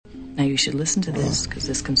Now you should listen to this because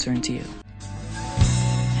this concerns you.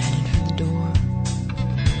 Headed for the door.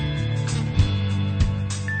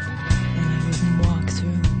 And I wouldn't walk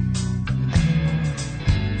through anymore.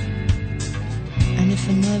 And if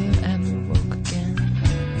I never ever woke again,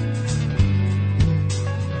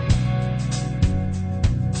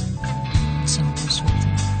 so was with it.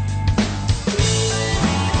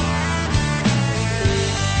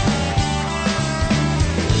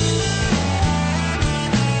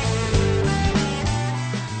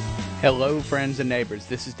 Hello, friends and neighbors.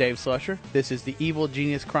 This is Dave Slusher. This is the Evil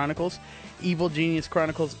Genius Chronicles,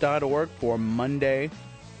 evilgeniuschronicles.org for Monday,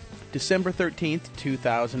 December 13th,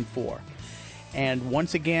 2004. And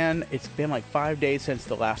once again, it's been like 5 days since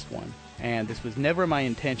the last one, and this was never my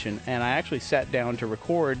intention, and I actually sat down to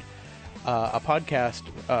record a podcast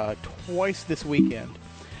twice this weekend.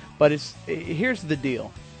 But here's the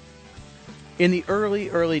deal. In the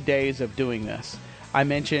early days of doing this, I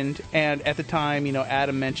mentioned, and at the time,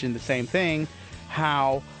 Adam mentioned the same thing,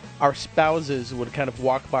 how our spouses would kind of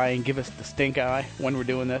walk by and give us the stink eye when we're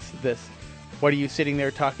doing this. What are you sitting there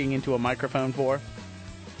talking into a microphone for?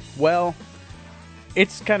 Well,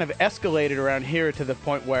 it's kind of escalated around here to the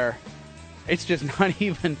point where it's just not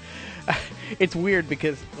even, it's weird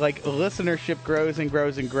because like listenership grows and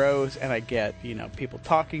grows and grows, and I get, people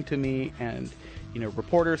talking to me and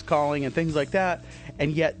reporters calling and things like that.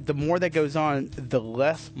 And yet, the more that goes on, the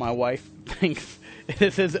less my wife thinks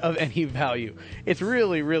this is of any value. It's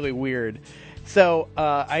really, really weird. So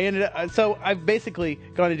I've basically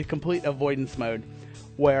gone into complete avoidance mode,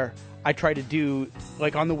 where I try to do,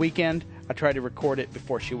 like on the weekend, I try to record it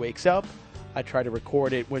before she wakes up. I try to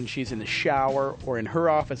record it when she's in the shower or in her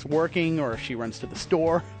office working, or if she runs to the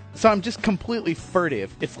store. So I'm just completely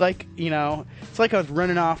furtive. It's like, it's like I was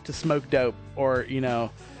running off to smoke dope or,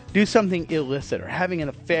 do something illicit or having an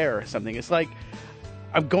affair or something. It's like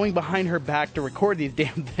I'm going behind her back to record these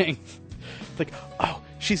damn things. It's like, oh,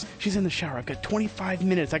 she's in the shower. I've got 25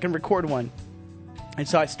 minutes. I can record one. And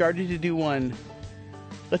so I started to do one.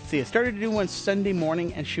 Let's see. I started to do one Sunday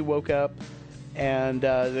morning, and she woke up and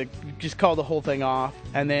just called the whole thing off.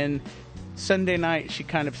 And then Sunday night, she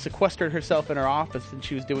kind of sequestered herself in her office, and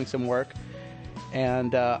she was doing some work.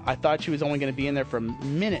 And I thought she was only going to be in there for a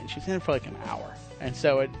minute. She was in there for like an hour. And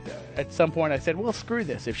so at some point, I said, well, screw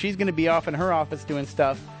this. If she's going to be off in her office doing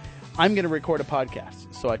stuff, I'm going to record a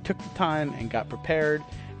podcast. So I took the time and got prepared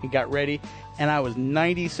and got ready. And I was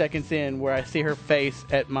 90 seconds in where I see her face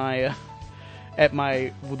at the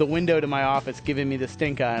window to my office giving me the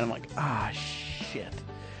stink eye. And I'm like, shit.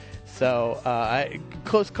 So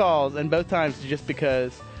close calls, and both times just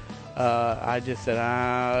because I just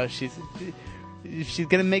said, she's going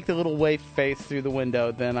to make the little wave face through the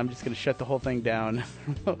window, then I'm just going to shut the whole thing down.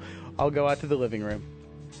 I'll go out to the living room.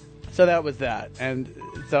 So that was that. And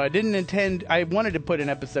so I wanted to put an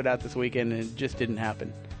episode out this weekend, and it just didn't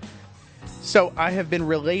happen. So I have been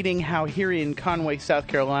relating how here in Conway, South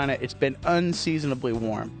Carolina, it's been unseasonably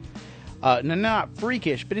warm. Not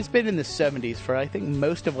freakish, but it's been in the 70s for, I think,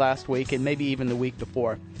 most of last week and maybe even the week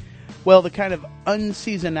before. Well, the kind of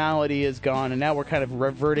unseasonality is gone, and now we're kind of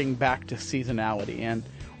reverting back to seasonality. And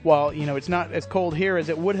while, it's not as cold here as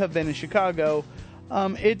it would have been in Chicago, I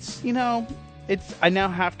now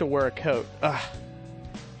have to wear a coat.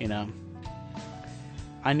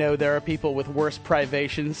 I know there are people with worse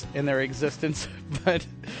privations in their existence, but,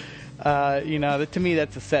 to me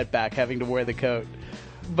that's a setback, having to wear the coat.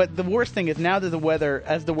 But the worst thing is now that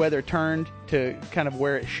as the weather turned to kind of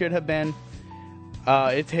where it should have been,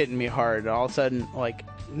 it's hitting me hard. All of a sudden, like,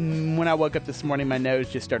 when I woke up this morning, my nose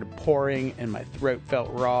just started pouring and my throat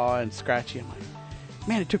felt raw and scratchy. I'm like,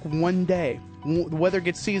 man, it took one day. The weather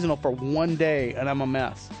gets seasonal for one day and I'm a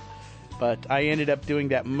mess. But I ended up doing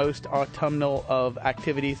that most autumnal of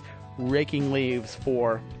activities, raking leaves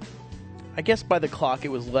for, I guess by the clock it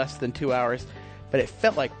was less than 2 hours, but it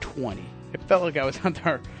felt like 20. It felt like I was out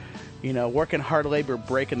there, working hard labor,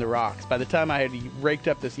 breaking the rocks. By the time I had raked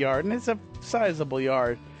up this yard, and it's a sizable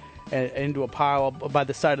yard, into a pile by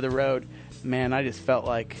the side of the road, man, I just felt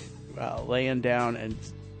like laying down and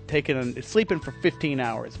sleeping for 15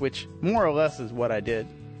 hours, which more or less is what I did.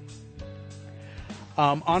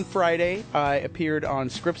 On Friday, I appeared on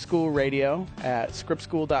Script School Radio at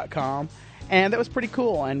scriptschool.com, and that was pretty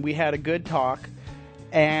cool, and we had a good talk.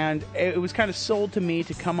 And it was kind of sold to me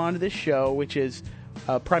to come onto this show, which is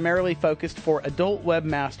primarily focused for adult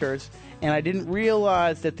webmasters, and I didn't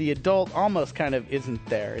realize that the adult almost kind of isn't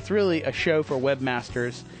there. It's really a show for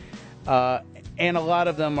webmasters, and a lot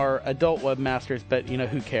of them are adult webmasters, but,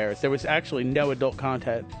 who cares? There was actually no adult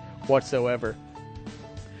content whatsoever.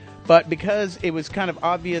 But because it was kind of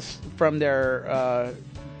obvious from their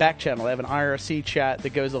back channel. They have an IRC chat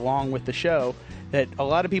that goes along with the show that a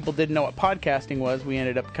lot of people didn't know what podcasting was. We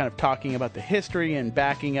ended up kind of talking about the history and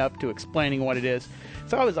backing up to explaining what it is.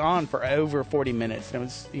 So I was on for over 40 minutes. And it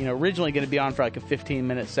was, originally going to be on for like a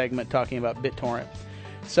 15-minute segment talking about BitTorrent.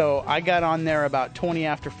 So I got on there about 20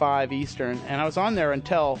 after 5 Eastern, and I was on there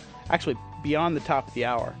until actually beyond the top of the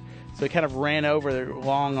hour. So it kind of ran over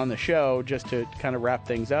long on the show just to kind of wrap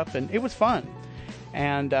things up, and it was fun.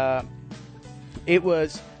 And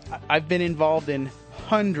I've been involved in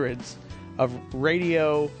hundreds of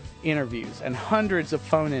radio interviews and hundreds of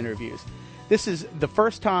phone interviews. This is the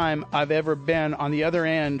first time I've ever been on the other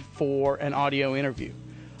end for an audio interview.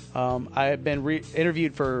 I have been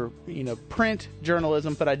interviewed for print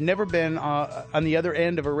journalism, but I'd never been on the other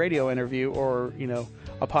end of a radio interview or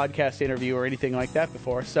a podcast interview or anything like that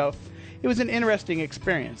before. So it was an interesting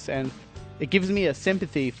experience, and it gives me a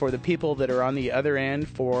sympathy for the people that are on the other end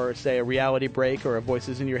for, say, a reality break or a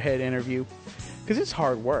Voices in Your Head interview, because it's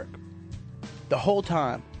hard work the whole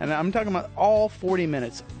time. And I'm talking about all 40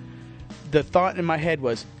 minutes. The thought in my head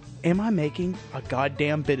was, am I making a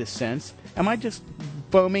goddamn bit of sense? Am I just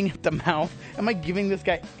foaming at the mouth? Am I giving this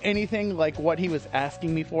guy anything like what he was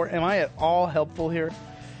asking me for? Am I at all helpful here?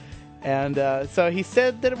 And so he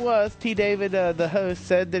said that it was. T. David, the host,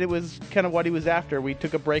 said that it was kind of what he was after. We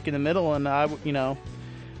took a break in the middle, and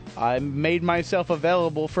I made myself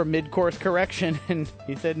available for mid-course correction. And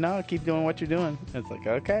he said, "No, keep doing what you're doing." And it's like,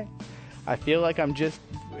 okay. I feel like I'm just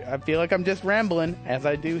rambling, as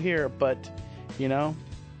I do here, but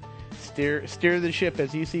steer the ship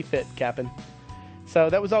as you see fit, Captain. So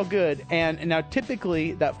that was all good. And now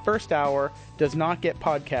typically that first hour does not get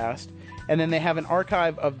podcast. And then they have an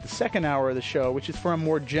archive of the second hour of the show, which is for a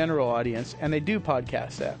more general audience, and they do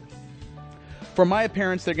podcast that. For my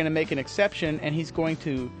appearance, they're going to make an exception, and he's going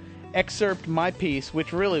to excerpt my piece,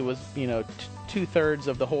 which really was, 2/3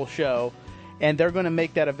 of the whole show, and they're going to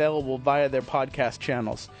make that available via their podcast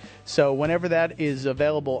channels. So whenever that is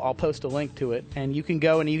available, I'll post a link to it, and you can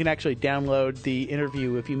go and you can actually download the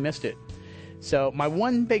interview if you missed it. So my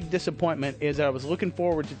one big disappointment is that I was looking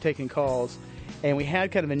forward to taking calls, and we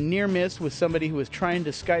had kind of a near miss with somebody who was trying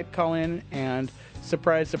to Skype call in, and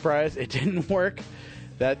surprise, surprise, it didn't work.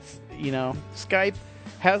 That's, Skype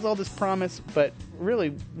has all this promise, but really,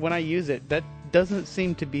 when I use it, that doesn't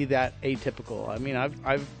seem to be that atypical. I mean,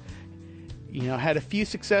 I've had a few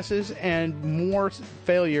successes and more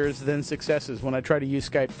failures than successes when I try to use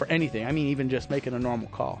Skype for anything. I mean, even just making a normal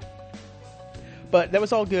call. But that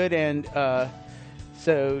was all good, and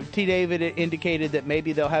so T. David indicated that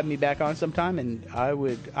maybe they'll have me back on sometime, and I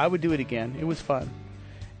would do it again. It was fun,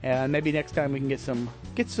 and maybe next time we can get some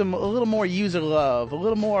a little more user love, a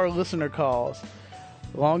little more listener calls,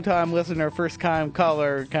 long time listener, first time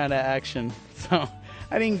caller kind of action. So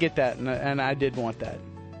I didn't get that, and I did want that.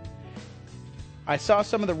 I saw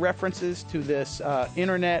some of the references to this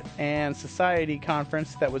Internet and Society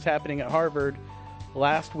conference that was happening at Harvard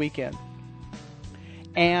last weekend,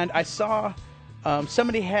 and I saw.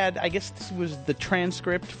 Somebody had, I guess this was the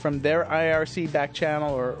transcript from their IRC back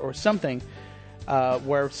channel or something,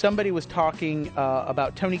 where somebody was talking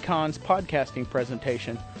about Tony Khan's podcasting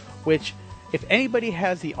presentation, which, if anybody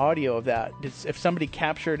has the audio of that, if somebody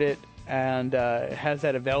captured it and has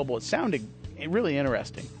that available, it sounded really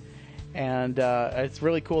interesting. And it's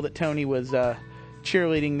really cool that Tony was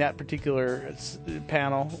cheerleading that particular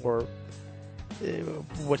panel, or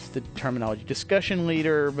what's the terminology? Discussion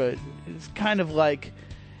leader, but it's kind of like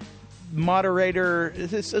moderator.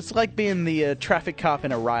 It's like being the traffic cop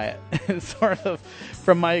in a riot, sort of,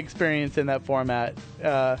 from my experience in that format.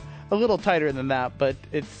 A little tighter than that, but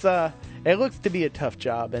it looks to be a tough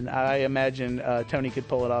job, and I imagine Tony could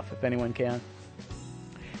pull it off if anyone can.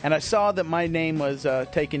 And I saw that my name was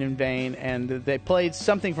taken in vain, and they played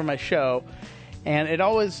something from my show, and it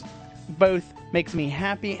always both makes me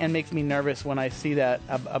happy and makes me nervous when I see that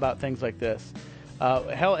about things like this.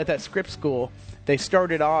 Hell, at that script school, they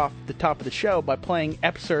started off the top of the show by playing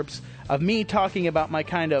excerpts of me talking about my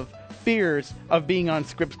kind of fears of being on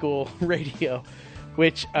script school radio,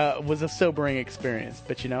 which was a sobering experience.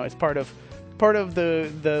 But it's part of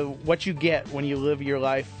the what you get when you live your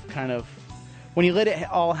life, kind of when you let it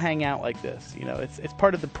all hang out like this. It's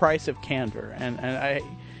part of the price of candor, and I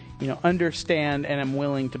understand and am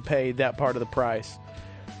willing to pay that part of the price.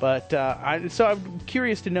 But so I'm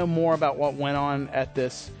curious to know more about what went on at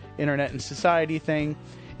this Internet and Society thing.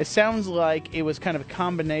 It sounds like it was kind of a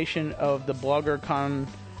combination of the BloggerCon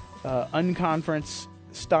unconference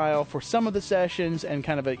style for some of the sessions, and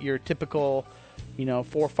kind of your typical,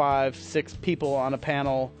 4, 5, 6 people on a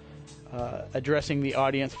panel addressing the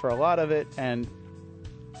audience for a lot of it. And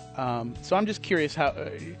So I'm just curious how,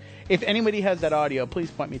 if anybody has that audio,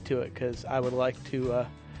 please point me to it, because I would like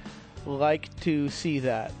to see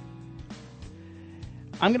that.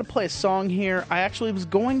 I'm going to play a song here. I actually was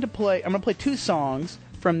going to play, I'm going to play two songs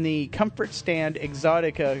from the Comfort Stand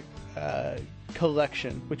Exotica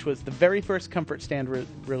collection, which was the very first Comfort Stand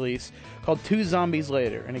release, called Two Zombies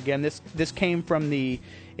Later. And again, this came from the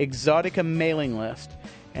Exotica mailing list.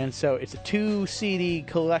 And so it's a 2 CD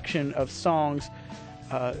collection of songs,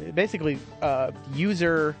 basically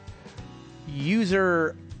user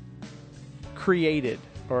created,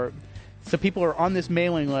 or so people are on this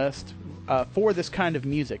mailing list for this kind of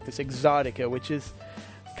music, this Exotica, which is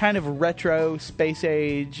kind of retro, space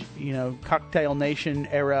age, Cocktail Nation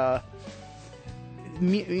era,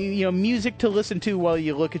 music to listen to while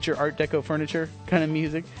you look at your Art Deco furniture kind of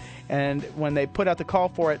music. And when they put out the call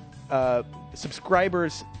for it,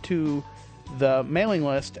 subscribers to the mailing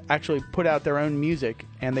list actually put out their own music,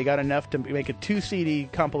 and they got enough to make a 2 CD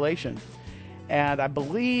compilation. And I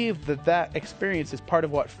believe that experience is part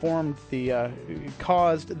of what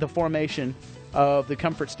caused the formation of the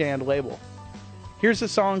Comfort Stand label. Here's a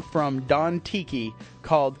song from Don Tiki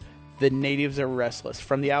called "The Natives Are Restless"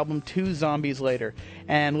 from the album Two Zombies Later.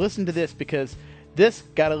 And listen to this, because this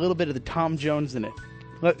got a little bit of the Tom Jones in it.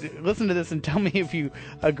 Listen to this and tell me if you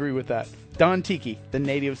agree with that. Don Tiki, "The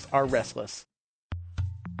Natives Are Restless."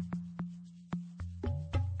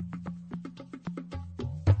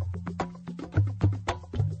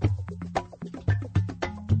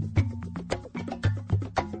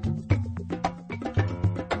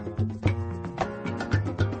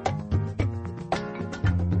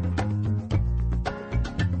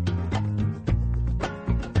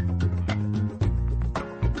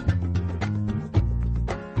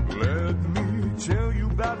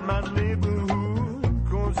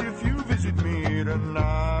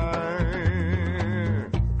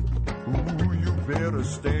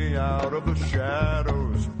 Stay out of the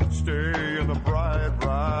shadows, stay in the bright,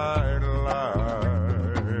 bright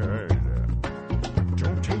light.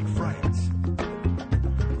 Don't take fright,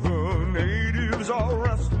 the natives are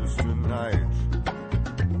restless tonight.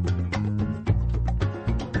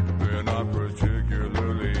 They're not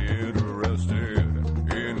particularly interested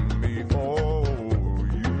in me or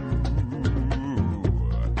you.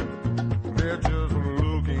 They're just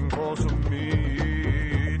looking for some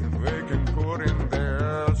meat they can put in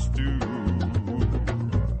their stew.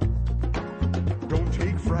 Don't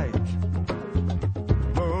take fright,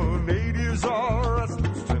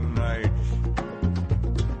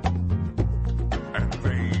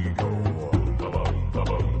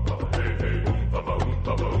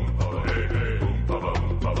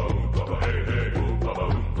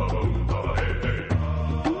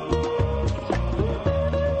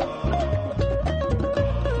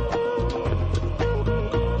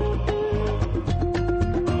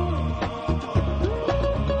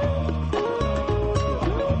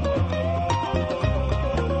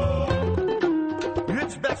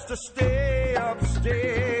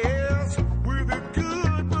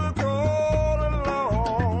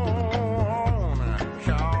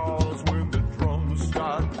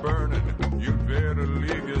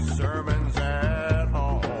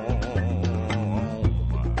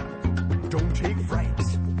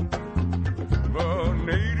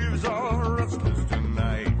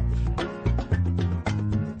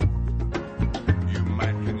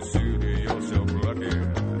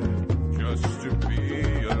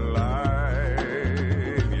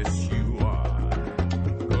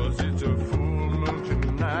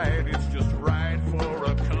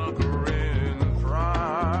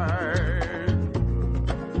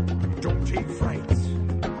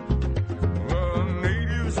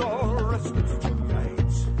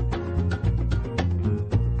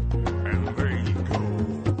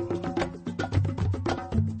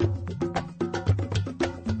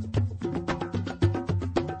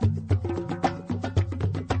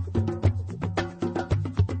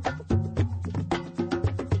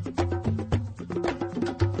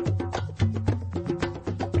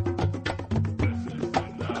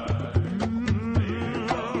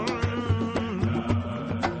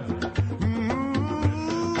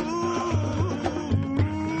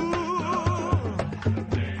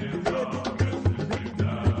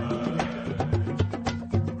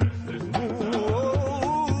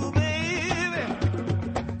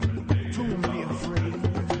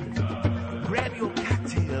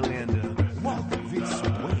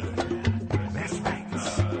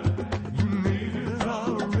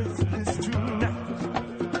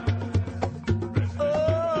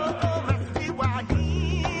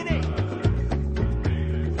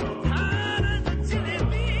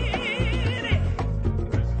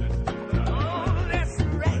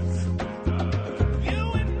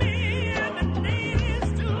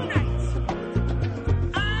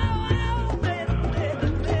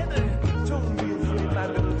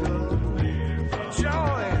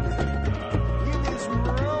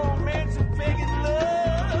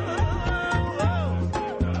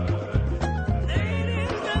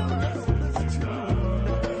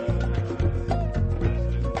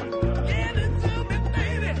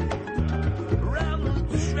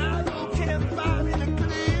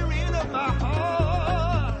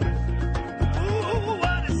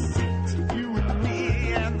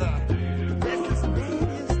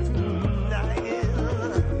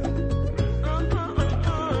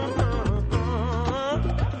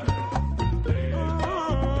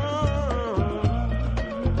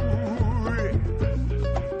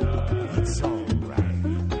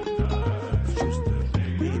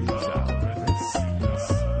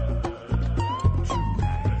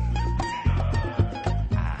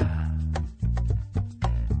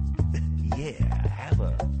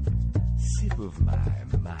 of my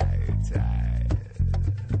tide.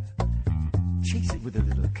 Chase it with a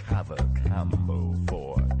little cover combo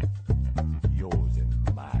for yours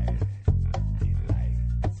and my delight.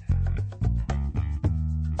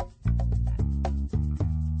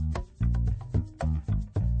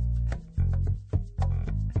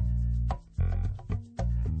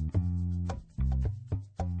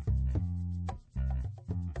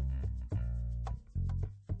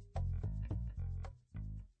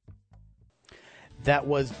 That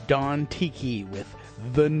was Don Tiki with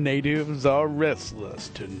The Natives Are Restless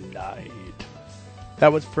Tonight.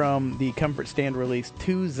 That was from the Comfort Stand release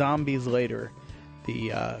 2 Zombies Later,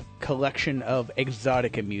 the collection of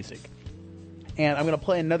Exotica music. And I'm going to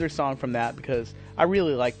play another song from that because I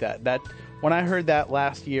really like that. When I heard that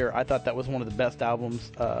last year, I thought that was one of the best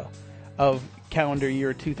albums of calendar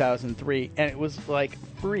year 2003, and it was like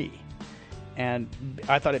free. And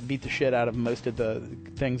I thought it beat the shit out of most of the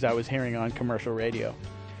things I was hearing on commercial radio.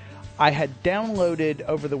 I had downloaded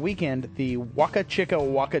over the weekend the Waka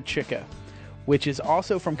Chicka, which is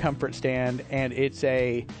also from Comfort Stand, and it's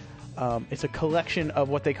a collection of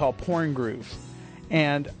what they call porn grooves.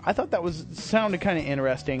 And I thought that sounded kind of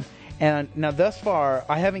interesting. And now thus far,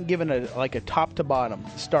 I haven't given a top to bottom,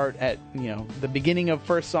 start at the beginning of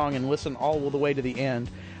first song and listen all the way to the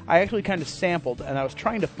end. I actually kind of sampled, and I was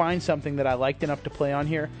trying to find something that I liked enough to play on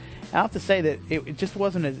here. And I have to say that it just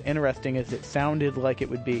wasn't as interesting as it sounded like it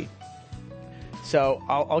would be. So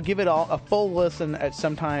I'll give it a full listen at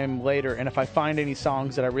some time later, and if I find any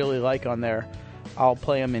songs that I really like on there, I'll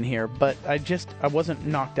play them in here. But I wasn't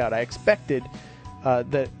knocked out. I expected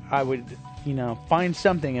that I would, find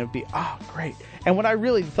something and it would be, great. And what I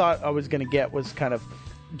really thought I was going to get was kind of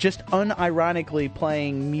just unironically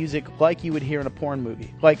playing music like you would hear in a porn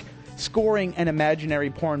movie. Like scoring an imaginary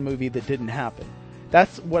porn movie that didn't happen.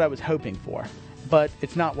 That's what I was hoping for. But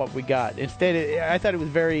it's not what we got. Instead, I thought it was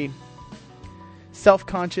very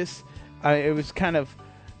self-conscious. It was kind of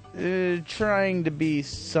trying to be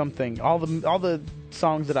something. All the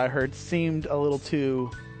songs that I heard seemed a little too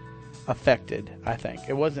affected, I think.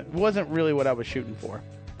 It wasn't really what I was shooting for.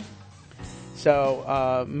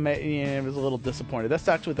 So it was a little disappointed. That's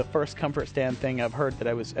actually the first Comfort Stand thing I've heard that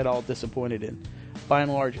I was at all disappointed in. By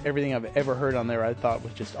and large, everything I've ever heard on there I thought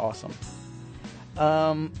was just awesome.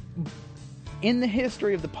 In the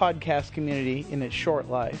history of the podcast community, in its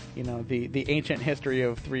short life, the ancient history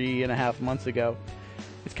of 3.5 months ago,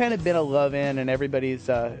 it's kind of been a love-in, and everybody's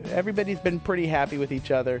been pretty happy with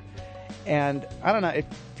each other. And I don't know, it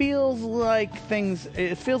feels like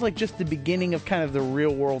just the beginning of kind of the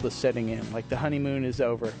real world is setting in, like the honeymoon is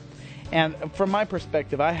over. And from my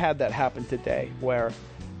perspective, I had that happen today, where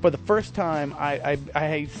for the first time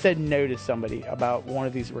I said no to somebody about one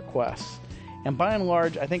of these requests. And by and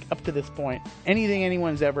large, I think up to this point, anything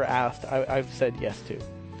anyone's ever asked, I've said yes to.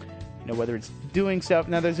 Whether it's doing stuff.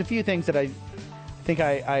 Now, there's a few things that I think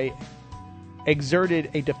I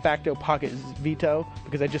exerted a de facto pocket veto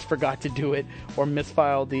because I just forgot to do it, or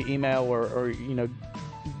misfiled the email, or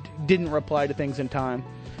didn't reply to things in time.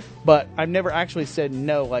 But I've never actually said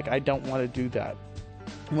no, like I don't want to do that.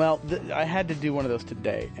 Well, I had to do one of those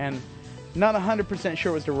today, and not 100%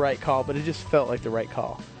 sure it was the right call, but it just felt like the right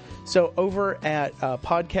call. So over at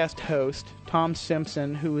podcast host Tom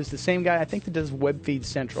Simpson, who is the same guy I think that does WebFeed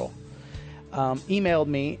Central, emailed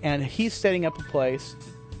me, and he's setting up a place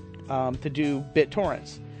to do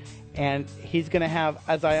BitTorrents. And he's going to have,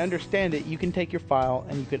 as I understand it, you can take your file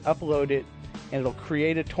and you can upload it, and it'll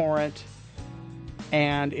create a torrent,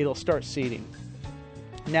 and it'll start seeding.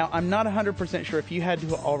 Now, I'm not 100% sure if you had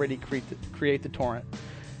to already create the torrent.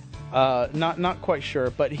 Not quite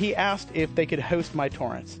sure, but he asked if they could host my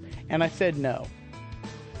torrents, and I said no.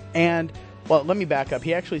 And, well, let me back up.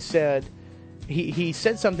 He actually said, he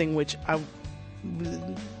said something which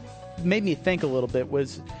made me think a little bit.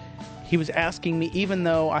 He was asking me, even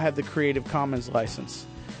though I have the Creative Commons license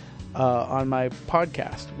on my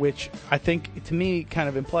podcast, which I think, to me, kind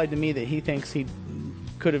of implied to me that he thinks he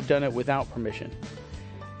could have done it without permission.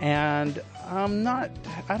 And I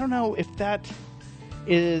don't know if that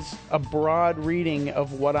is a broad reading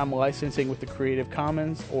of what I'm licensing with the Creative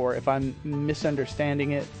Commons, or if I'm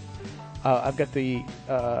misunderstanding it. I've got the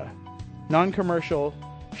non-commercial,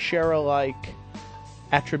 share-alike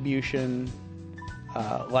attribution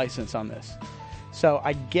license on this. So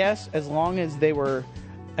I guess as long as they were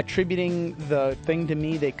attributing the thing to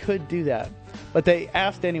me, they could do that. But they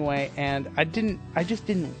asked anyway, and I just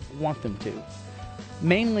didn't want them to.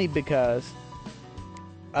 Mainly because,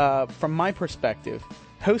 from my perspective,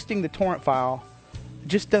 hosting the torrent file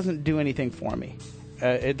just doesn't do anything for me.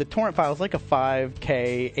 The torrent file is like a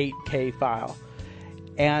 5K, 8K file.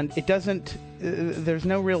 And it doesn't there's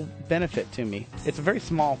no real benefit to me. It's a very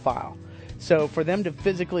small file. So for them to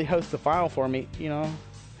physically host the file for me,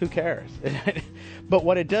 who cares? But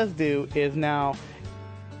what it does do is now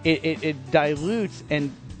it dilutes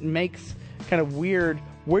and makes kind of weird,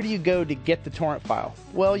 where do you go to get the torrent file?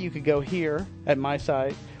 Well, you could go here at my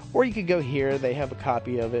site, or you could go here, they have a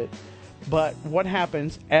copy of it. But what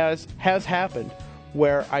happens, as has happened,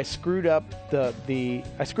 where I screwed up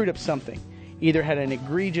I screwed up something. Either had an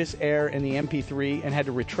egregious error in the MP3 and had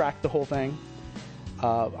to retract the whole thing.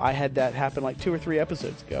 I had that happen like 2 or 3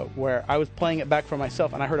 episodes ago, where I was playing it back for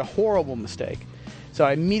myself and I heard a horrible mistake. So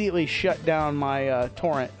I immediately shut down my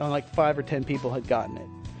torrent, and like 5 or 10 people had gotten it.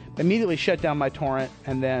 I immediately shut down my torrent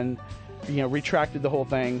and then, retracted the whole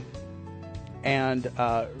thing and,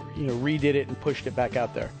 redid it and pushed it back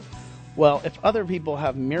out there. Well, if other people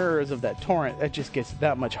have mirrors of that torrent, that just gets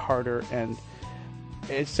that much harder, and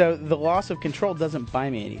so the loss of control doesn't buy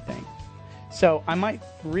me anything. So I might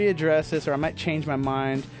readdress this, or I might change my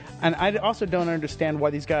mind. And I also don't understand why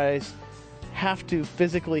these guys have to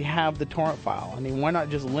physically have the torrent file. I mean, why not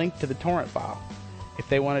just link to the torrent file? If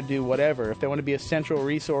they want to do whatever, if they want to be a central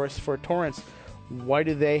resource for torrents, why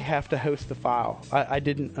do they have to host the file? I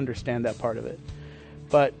didn't understand that part of it.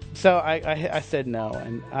 But so I said no,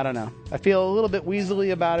 and I don't know. I feel a little bit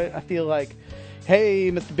weaselly about it. I feel like,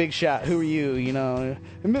 hey, Mr. Big Shot, who are you?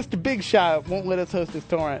 And Mr. Big Shot won't let us host his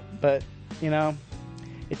torrent, but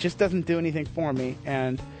it just doesn't do anything for me.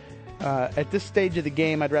 And at this stage of the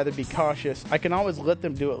game, I'd rather be cautious. I can always let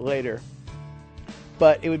them do it later,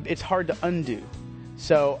 but it's hard to undo.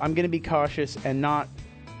 So I'm going to be cautious and not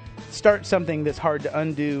start something that's hard to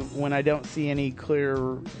undo when I don't see any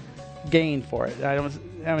clear gain for it. I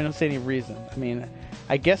don't see any reason. I mean,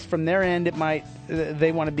 I guess from their end,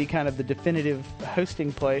 they want to be kind of the definitive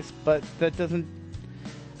hosting place, but that doesn't,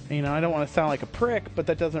 I don't want to sound like a prick, but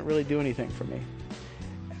that doesn't really do anything for me.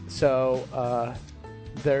 So,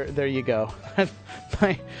 there you go.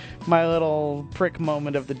 my little prick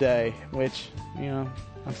moment of the day, which, I'm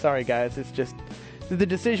sorry guys, it's just the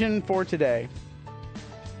decision for today.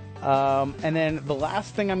 And then the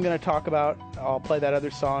last thing I'm going to talk about, I'll play that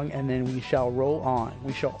other song, and then we shall roll on.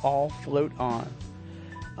 We shall all float on.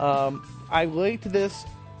 I linked this,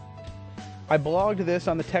 I blogged this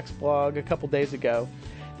on the text blog a couple days ago.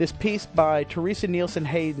 This piece by Teresa Nielsen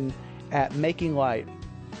Hayden at Making Light.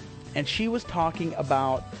 And she was talking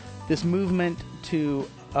about this movement to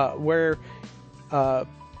where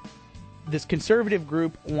this conservative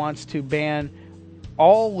group wants to ban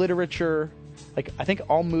all literature, like I think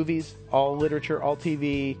all movies, all literature, all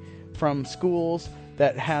TV from schools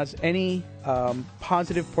that has any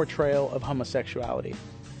positive portrayal of homosexuality.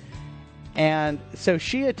 And so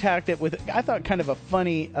she attacked it with, I thought, kind of a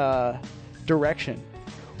funny direction,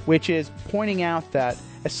 which is pointing out that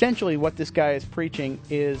essentially what this guy is preaching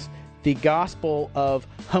is the gospel of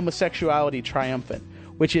homosexuality triumphant,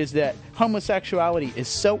 which is that homosexuality is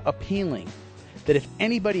so appealing that if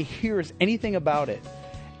anybody hears anything about it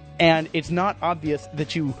and it's not obvious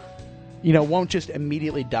that you won't just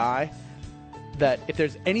immediately die, that if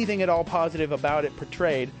there's anything at all positive about it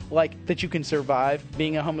portrayed, like that you can survive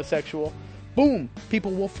being a homosexual, boom,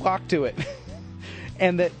 people will flock to it.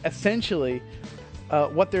 And that essentially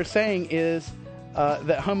what they're saying is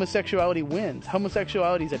that homosexuality wins.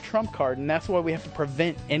 Homosexuality is a trump card, and that's why we have to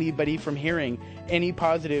prevent anybody from hearing any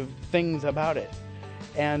positive things about it.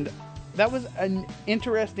 And that was an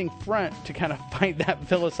interesting front to kind of fight that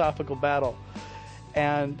philosophical battle.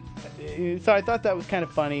 And so I thought that was kind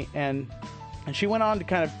of funny. And she went on to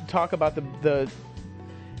kind of talk about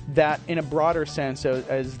that in a broader sense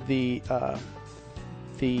as the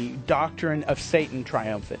doctrine of Satan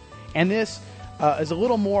triumphant. And this is a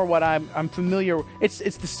little more what I'm familiar. It's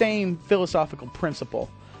the same philosophical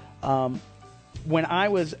principle. When I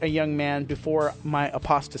was a young man, before my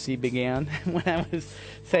apostasy began, when I was,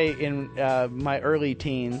 say, in my early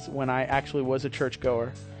teens, when I actually was a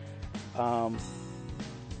churchgoer,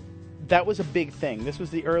 that was a big thing. This was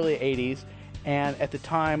the early 80s, and at the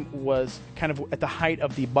time was kind of at the height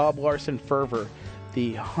of the Bob Larson fervor,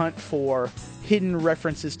 the hunt for hidden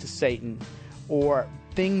references to Satan, or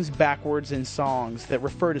things backwards in songs that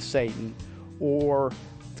refer to Satan, or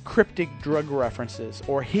cryptic drug references,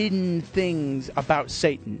 or hidden things about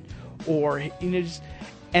Satan, or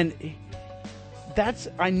and that's,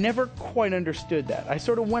 I never quite understood that. I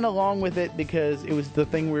sort of went along with it because it was the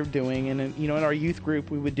thing we were doing, and in our youth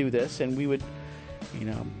group we would do this, and we would,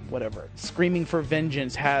 whatever. Screaming for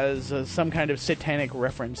Vengeance has some kind of satanic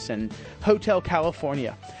reference, and Hotel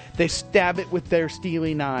California, they stab it with their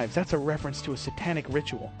steely knives. That's a reference to a satanic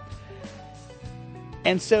ritual.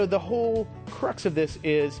 And so the whole crux of this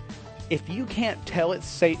is if you can't tell it's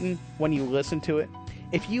Satan when you listen to it,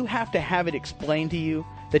 if you have to have it explained to you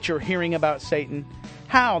that you're hearing about Satan,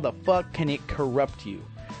 how the fuck can it corrupt you?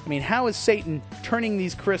 I mean, how is Satan turning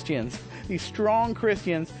these Christians, these strong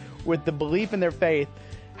Christians with the belief in their faith,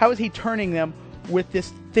 how is he turning them with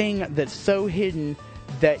this thing that's so hidden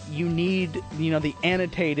that you need, the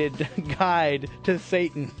annotated guide to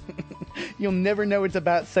Satan? You'll never know it's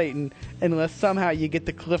about Satan unless somehow you get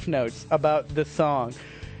the cliff notes about the song.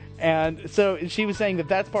 And so she was saying that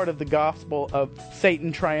that's part of the gospel of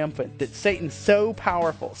Satan triumphant, that Satan's so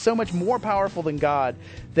powerful, so much more powerful than God,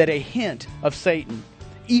 that a hint of Satan,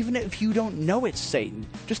 even if you don't know it's Satan,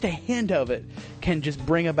 just a hint of it can just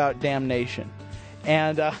bring about damnation.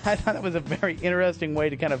 And I thought that was a very interesting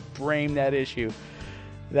way to kind of frame that issue.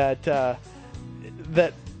 That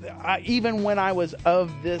even when I was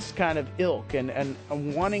of this kind of ilk and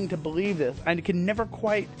wanting to believe this, I could never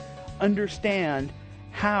quite understand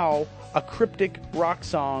how a cryptic rock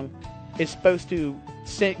song is supposed to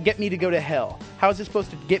get me to go to hell. How is it supposed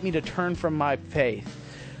to get me to turn from my faith?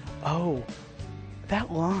 Oh,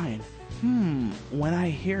 that line. When I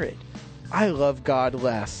hear it, I love God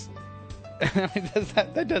less.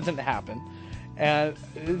 That doesn't happen. And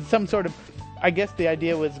some sort of, I guess the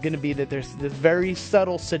idea was going to be that there's this very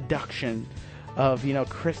subtle seduction of,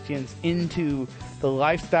 Christians into the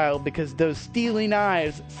lifestyle because those steely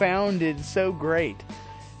knives sounded so great.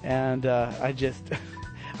 And I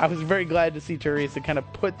was very glad to see Teresa kind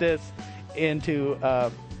of put this into,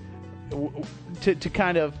 to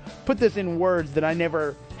kind of put this in words that I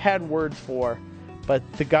never had words for, but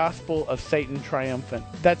the gospel of Satan triumphant.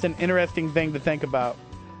 That's an interesting thing to think about,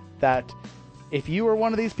 that if you were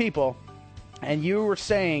one of these people and you were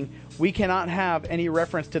saying we cannot have any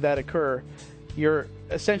reference to that occur, you're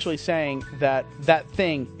essentially saying that that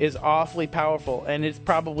thing is awfully powerful, and it's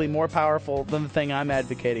probably more powerful than the thing I'm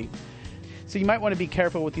advocating. So you might want to be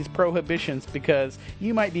careful with these prohibitions, because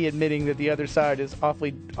you might be admitting that the other side is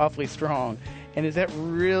awfully strong. And is that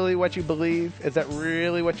really what you believe? Is that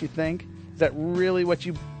really what you think? Is that really what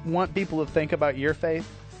you want people to think about your faith?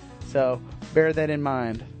 So bear that in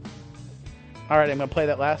mind. All right, I'm going to play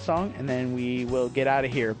that last song, and then we will get out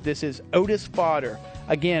of here. This is Otis Fodder,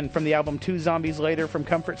 again, from the album Two Zombies Later from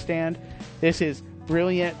Comfort Stand. This is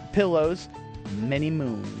Brilliant Pillows, Many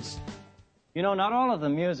Moons. Not all of the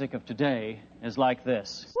music of today is like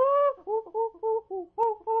this.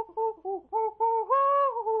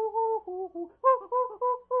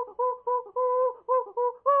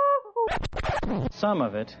 Some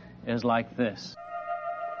of it is like this.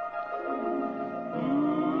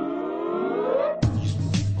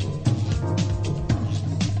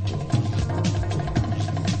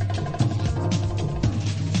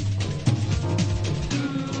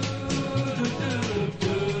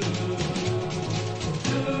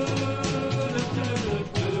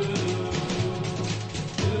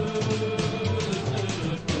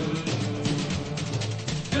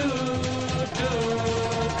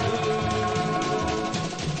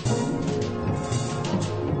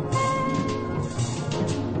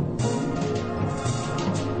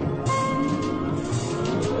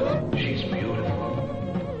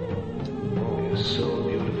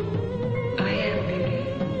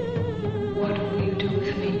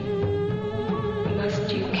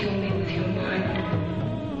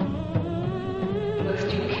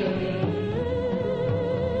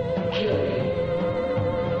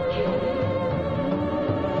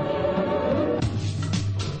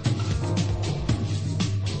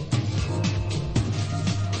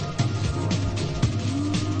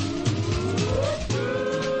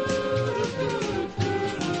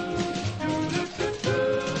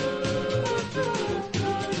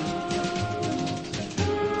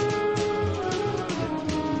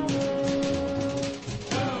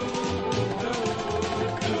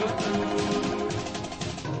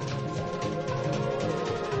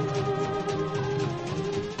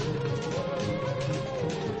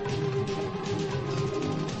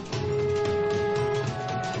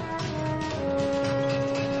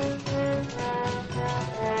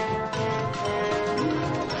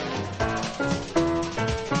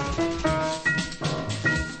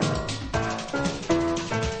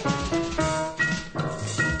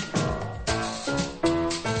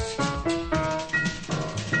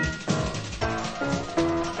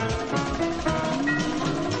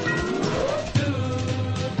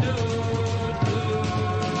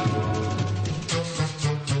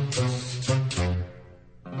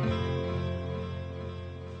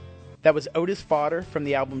 That was Otis Fodder from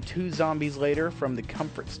the album Two Zombies Later from the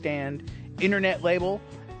Comfort Stand internet label,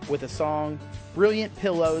 with a song Brilliant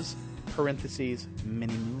Pillows, parentheses,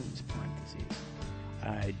 Many Moons, parentheses.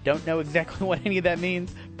 I don't know exactly what any of that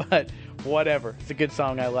means, but whatever. It's a good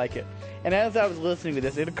song. I like it. And as I was listening to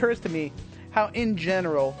this, it occurs to me how, in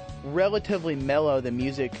general, relatively mellow the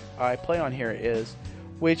music I play on here is,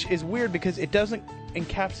 which is weird because it doesn't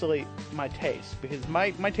encapsulate my taste, because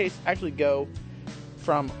my tastes actually go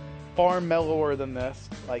from far mellower than this,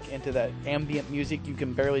 like into that ambient music you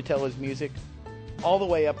can barely tell is music, all the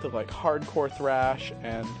way up to like hardcore thrash.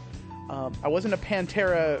 And I wasn't a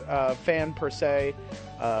Pantera fan per se.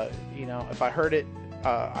 If I heard it,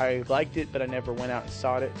 I liked it, but I never went out and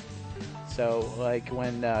sought it. So like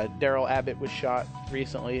when Daryl Abbott was shot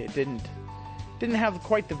recently, it didn't have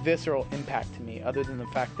quite the visceral impact to me, other than the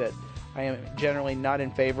fact that I am generally not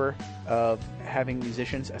in favor of having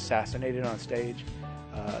musicians assassinated on stage.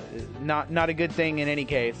 Not a good thing in any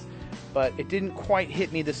case, but it didn't quite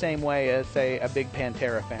hit me the same way as, say, a big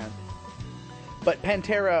Pantera fan. But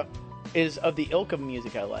Pantera is of the ilk of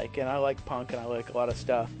music I like, and I like punk, and I like a lot of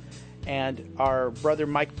stuff. And our brother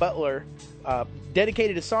Mike Butler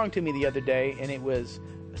dedicated a song to me the other day, and it was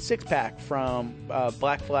a six-pack from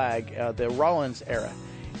Black Flag, the Rollins era.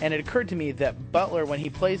 And it occurred to me that Butler, when he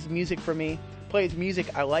plays music for me, plays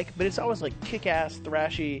music I like, but it's always like kick-ass,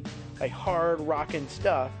 thrashy, like hard rockin'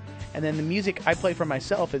 stuff. And then the music I play for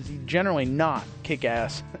myself is generally not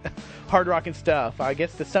kick-ass, hard rockin' stuff. I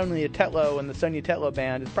guess the Sonia Tetlow and the Sonia Tetlow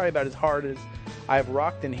band is probably about as hard as I've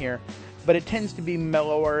rocked in here. But it tends to be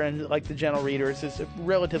mellower, and like the Gentle Readers is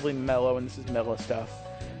relatively mellow, and this is mellow stuff.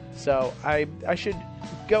 So I should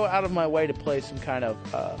go out of my way to play some kind of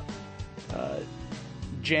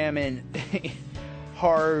jammin',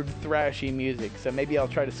 hard, thrashy music. So maybe I'll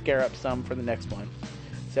try to scare up some for the next one.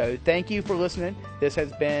 So thank you for listening. This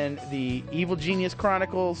has been the Evil Genius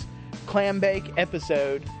Chronicles Clam Bake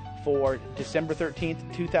episode for December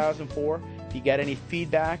 13th, 2004. If you got any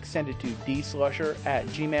feedback, send it to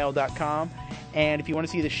dslusher@gmail.com. And if you want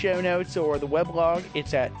to see the show notes or the weblog,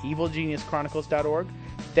 it's at evilgeniuschronicles.org.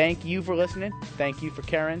 Thank you for listening. Thank you for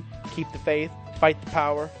caring. Keep the faith, fight the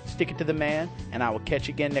power, stick it to the man, and I will catch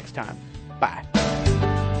you again next time. Bye.